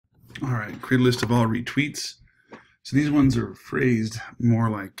All right, create a list of all retweets. So these ones are phrased more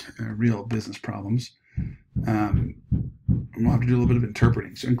like real business problems. We'll have to do a little bit of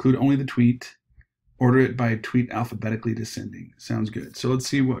interpreting. So include only the tweet, order it by tweet alphabetically descending. Sounds good. So let's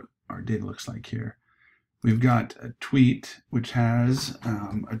see what our data looks like here. We've got a tweet which has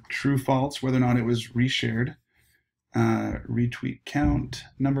a true false, whether or not it was reshared, retweet count,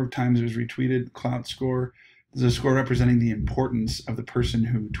 number of times it was retweeted, clout score. There's a score representing the importance of the person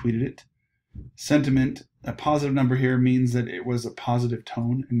who tweeted it. Sentiment, a positive number here means that it was a positive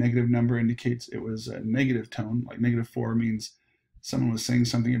tone. A negative number indicates it was a negative tone, like -4 means someone was saying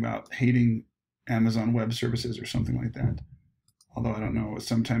something about hating Amazon Web Services or something like that. Although I don't know,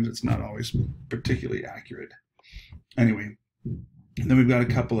 sometimes it's not always particularly accurate. Anyway, then we've got a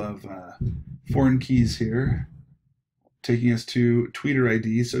couple of foreign keys here taking us to tweeter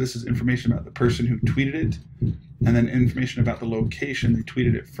ID. So this is information about the person who tweeted it, and then information about the location they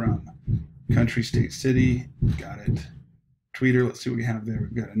tweeted it from. Country, state, city, got it. Tweeter, let's see what we have there.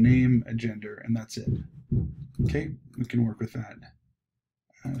 We've got a name, a gender, and that's it. Okay, we can work with that.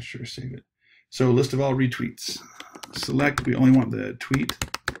 Sure, save it. So list of all retweets. Select, we only want the tweet.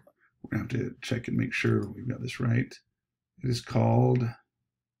 We're going to have to check and make sure we've got this right. It is called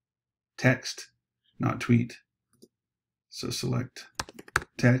text, not tweet. So select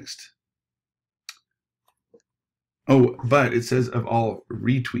text. Oh, but it says of all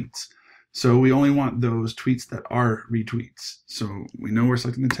retweets. So we only want those tweets that are retweets. So we know we're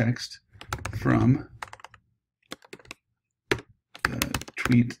selecting the text from the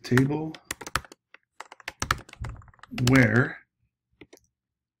tweet table where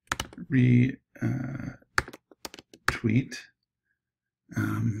retweet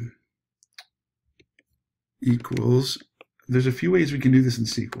equals, there's a few ways we can do this in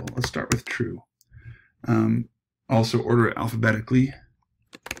SQL. Let's start with true. Also order it alphabetically,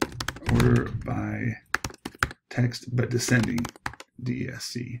 order by text, but descending,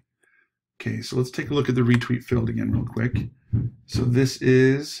 DESC. Okay, so let's take a look at the retweet field again real quick. So this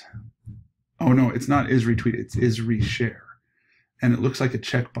is, oh no, it's not is retweet, it's is reshare. And it looks like a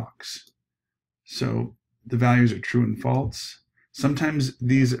checkbox. So the values are true and false. Sometimes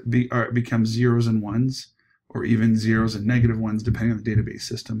these become zeros and ones, or even zeros and negative ones, depending on the database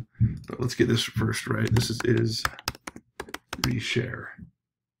system. But let's get this first right. This is reshare.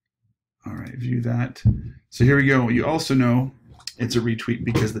 All right, view that. So here we go. You also know it's a retweet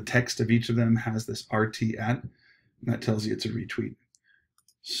because the text of each of them has this RT at, and that tells you it's a retweet.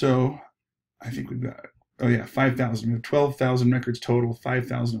 So I think we've got, oh yeah, 5,000. We have 12,000 records total.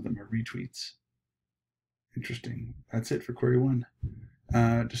 5,000 of them are retweets. Interesting. That's it for query one.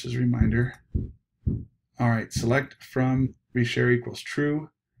 Just as a reminder. All right, select from reshare equals true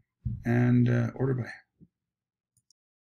and order by.